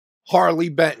Harley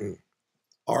Benton,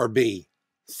 RB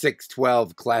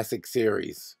 612 Classic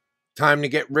Series. Time to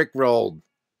get Rickrolled.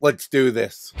 Let's do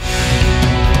this.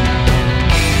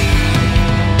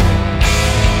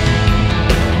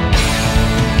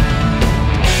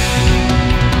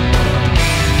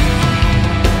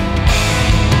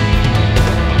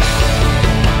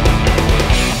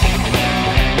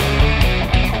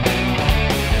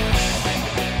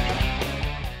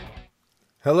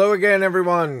 Hello again,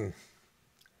 everyone.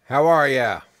 How are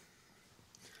ya?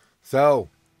 So,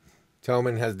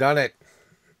 Toman has done it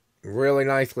really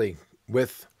nicely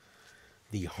with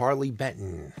the Harley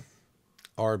Benton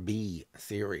RB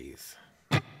series.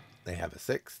 They have a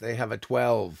 6, they have a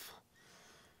 12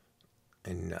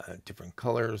 in different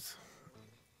colors.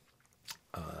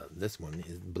 This one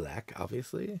is black,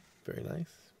 obviously. Very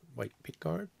nice. White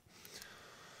pickguard.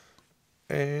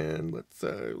 And let's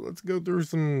go through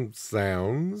some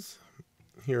sounds.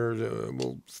 Here,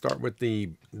 we'll start with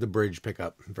the bridge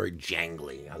pickup. Very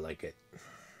jangly. I like it.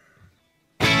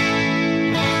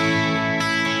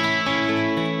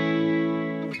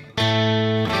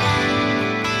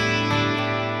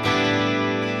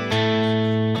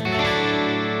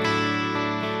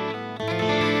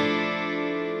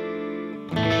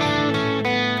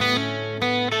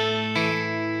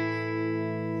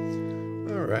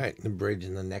 All right, the bridge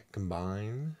and the neck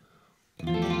combine.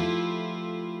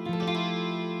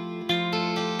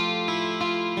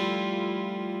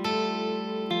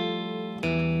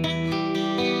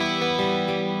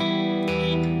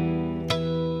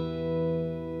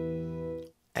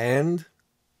 And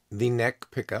the neck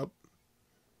pickup.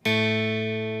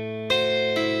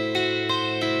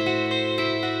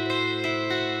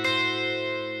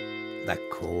 That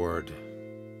chord.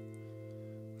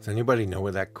 Does anybody know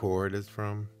where that chord is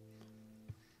from?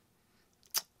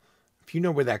 If you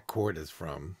know where that chord is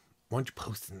from, why don't you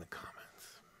post it in the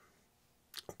comments?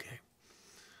 Okay.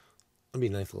 That'll be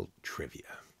a nice little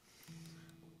trivia.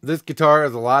 This guitar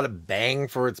has a lot of bang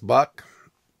for its buck.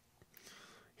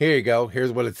 Here you go.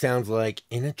 Here's what it sounds like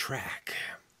in a track.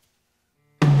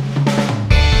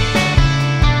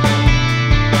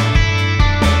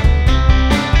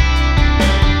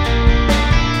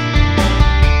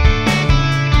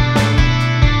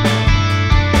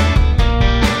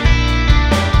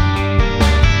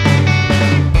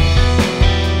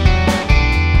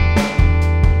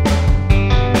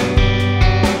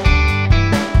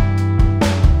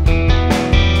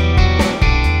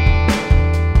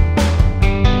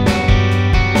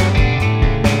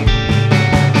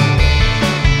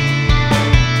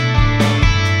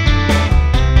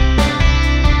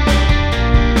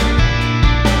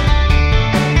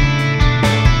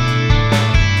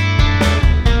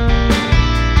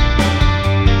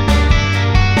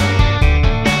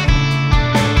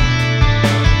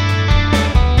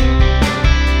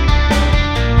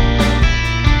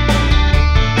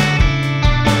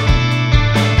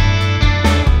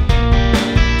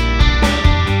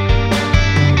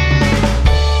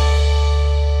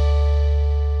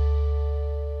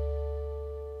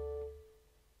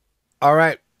 All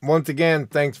right. Once again,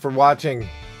 thanks for watching.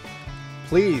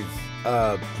 Please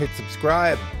hit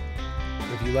subscribe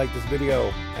if you like this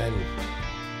video and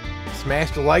smash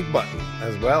the like button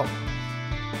as well.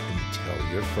 And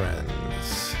tell your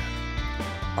friends.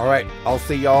 All right. I'll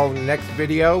see y'all in the next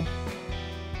video.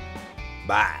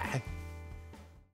 Bye.